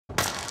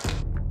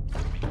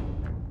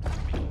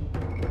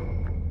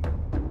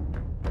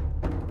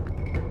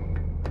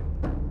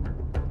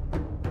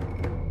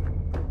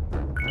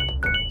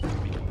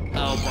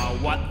but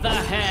what the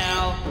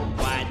hell?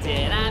 Why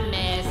did I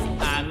miss?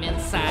 I'm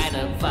inside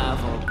of a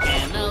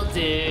volcano,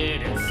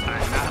 didn't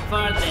sign up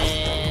for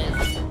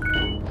this.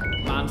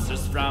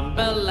 Monsters from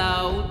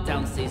below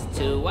don't cease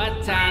to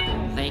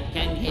attack. They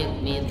can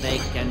hit me, they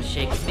can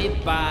shake me,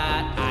 but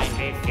I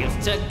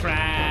refuse to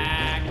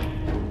crack.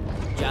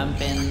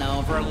 Jumping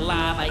over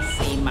lava, I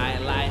see my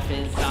life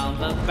is on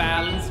the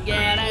balance,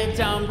 yet I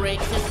don't break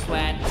a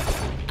sweat.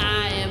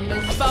 I am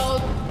as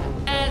bold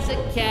as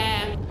a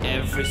cat.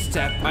 Every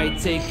step I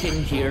take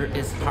in here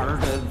is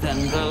harder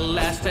than the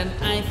last, and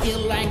I feel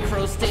like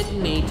roasted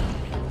meat.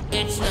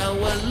 It's no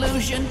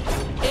illusion,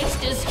 it's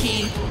just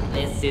heat.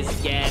 This is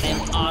getting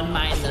on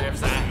my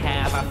nerves. I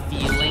have a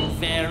feeling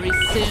very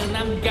soon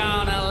I'm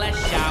gonna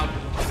lash out.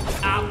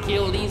 I'll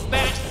kill these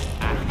bats,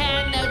 I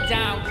had no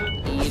doubt.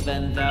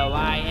 Even though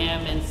I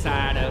am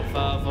inside of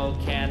a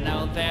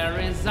volcano, there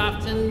is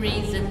often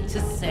reason to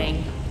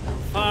sing.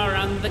 For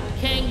I'm the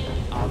king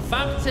of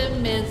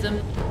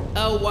optimism.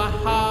 Oh, a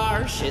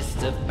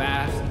harshest of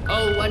paths,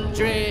 oh, a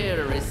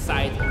dreary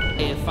sight.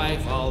 If I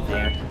fall,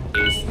 there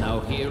is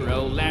no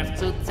hero left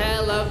to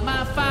tell of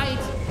my fight.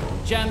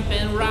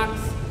 Jumping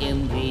rocks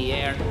in the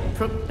air,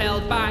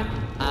 propelled by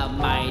a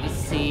mighty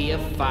sea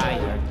of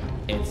fire.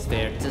 It's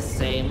fair to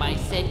say my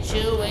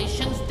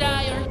situation's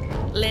dire.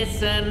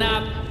 Listen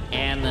up,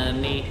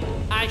 enemy,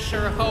 I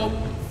sure hope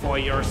for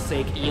your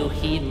sake you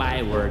heed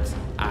my words.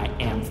 I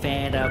am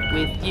fed up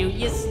with you,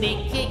 you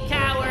sneaky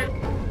coward.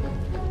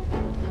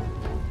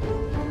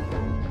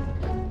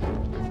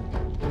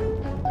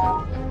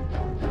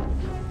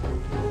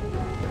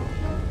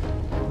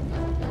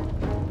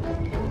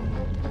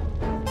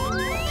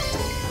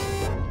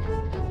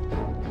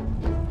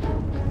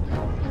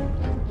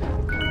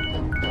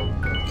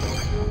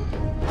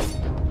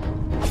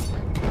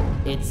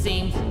 It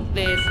seems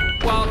this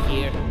wall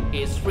here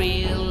is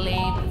really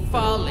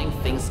falling.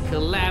 Things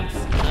collapse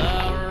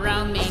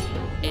around me.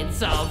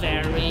 It's all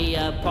very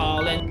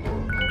appalling.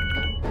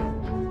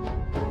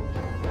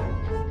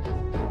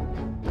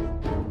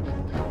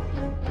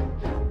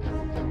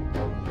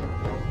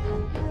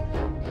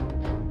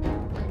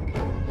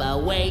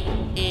 But wait,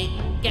 it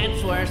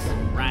gets worse.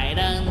 Right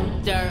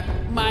under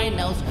my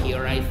nose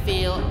here I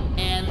feel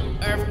an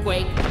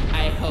earthquake.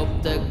 I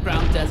hope the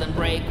ground doesn't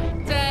break.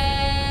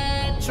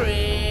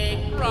 Trick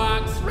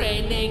rocks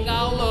raining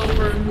all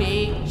over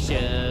me.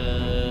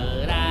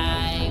 Should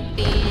I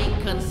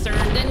be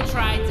concerned and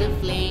try to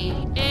flee?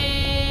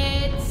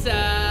 It's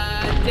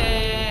a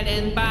dead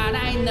end, but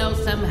I know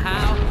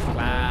somehow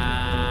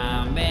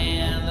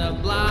climbing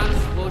the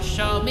blocks will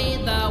show me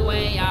the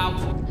way out.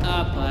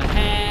 Up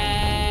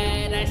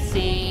ahead I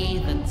see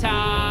the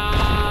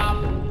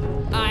top.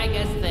 I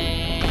guess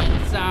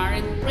things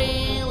aren't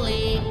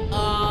really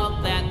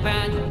all that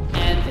bad,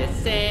 and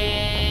this is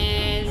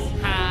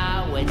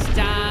it's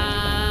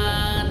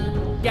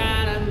done.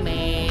 Gotta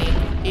make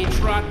each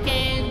rock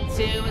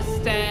into a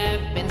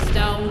stepping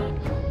stone.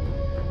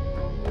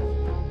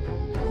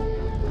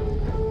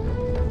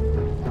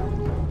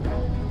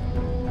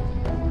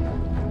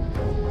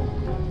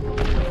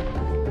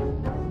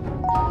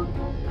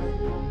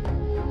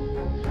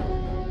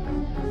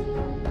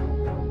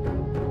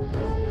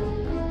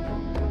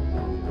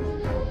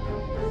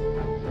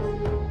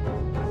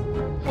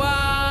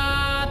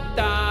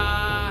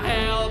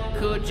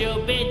 Could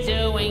you be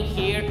doing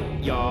here?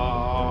 You're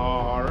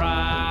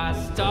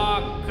a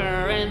stalker,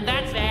 and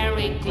that's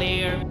very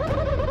clear.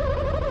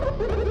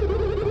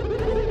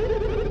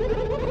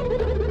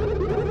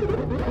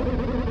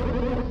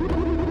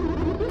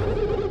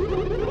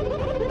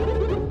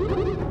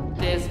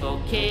 This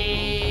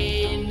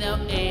volcano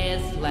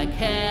is like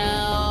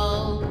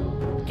hell.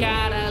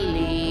 Gotta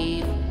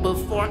leave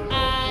before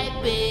I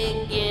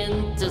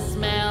begin to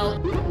smell.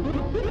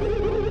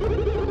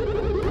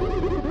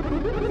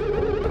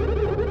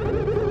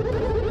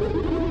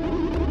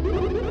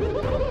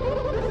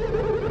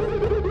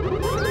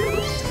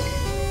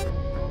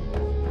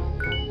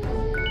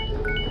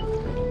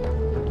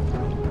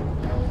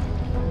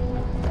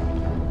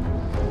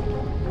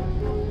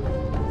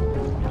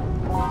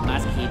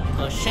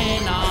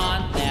 Pushing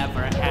on,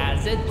 never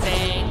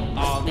hesitate.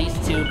 All these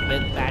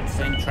stupid bats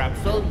and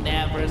traps will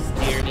never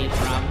steer me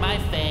from my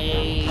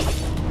fate.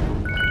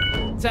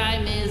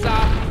 Time is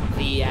of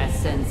the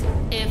essence.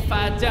 If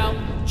I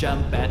don't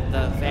jump at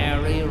the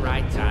very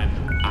right time,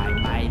 I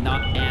might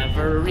not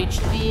ever reach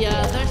the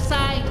other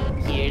side.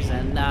 Here's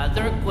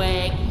another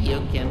quake,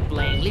 you can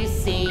plainly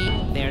see.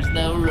 There's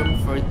no room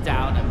for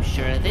doubt, I'm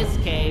sure this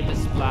cave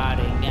is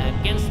plotting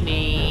against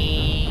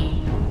me.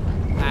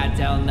 I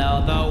don't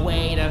know the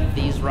weight of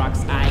these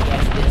rocks. I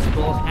guess this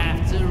will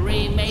have to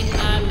remain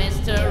a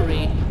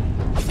mystery,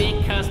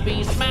 because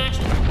being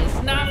smashed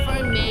is not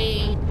for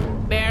me.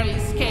 Barely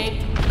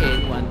escaped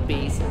in one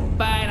piece,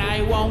 but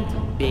I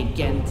won't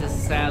begin to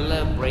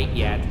celebrate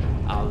yet.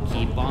 I'll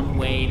keep on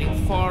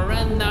waiting for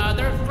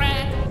another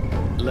threat.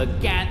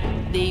 Look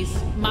at these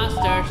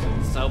monsters,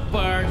 so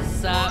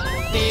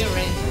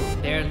persevering.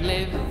 They're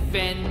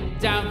living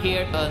down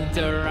here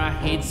under a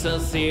heat so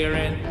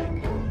searing.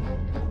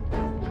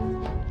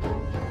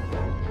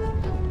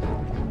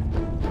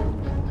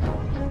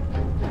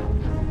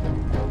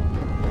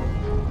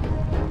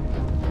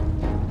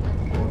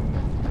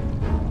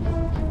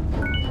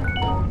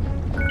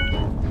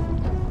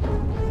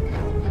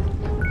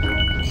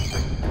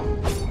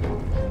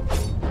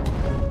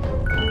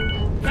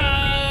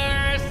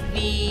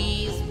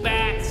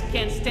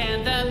 can't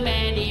stand them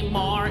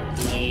anymore.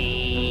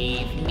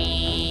 Leave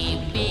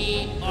me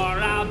be, or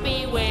I'll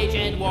be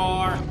waging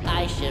war.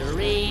 I should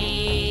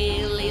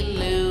really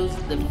lose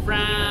the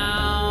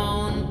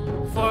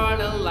frown, for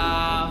the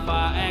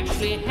lava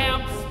actually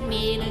helps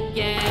me to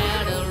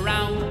get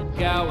around.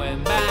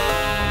 Going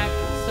back,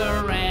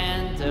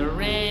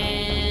 surrendering.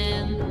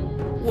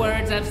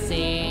 Words I've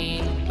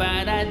seen,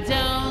 but I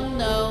don't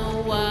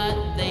know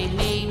what they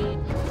mean.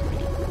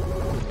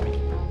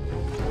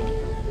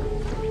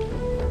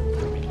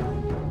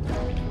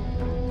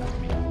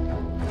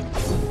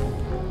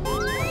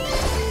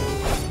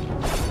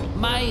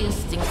 My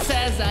instinct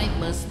says I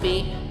must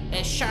be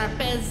as sharp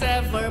as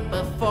ever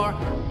before.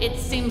 It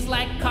seems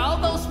like all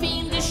those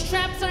fiendish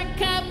traps are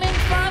coming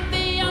for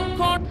the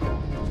encore.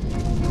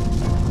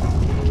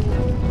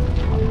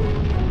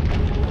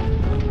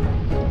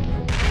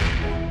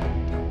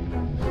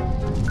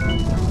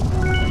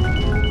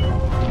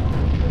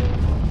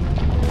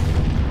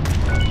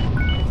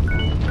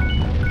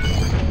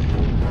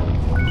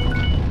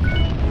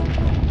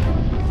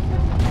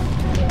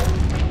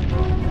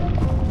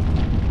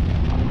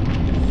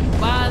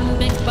 One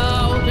big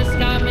boulder's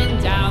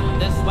coming down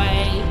this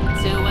way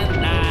to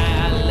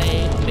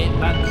annihilate me,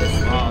 but this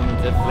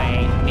won't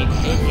deflate me.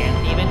 It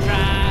can't even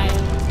try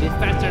to be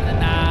faster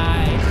than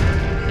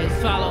I.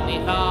 It swallow me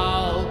whole.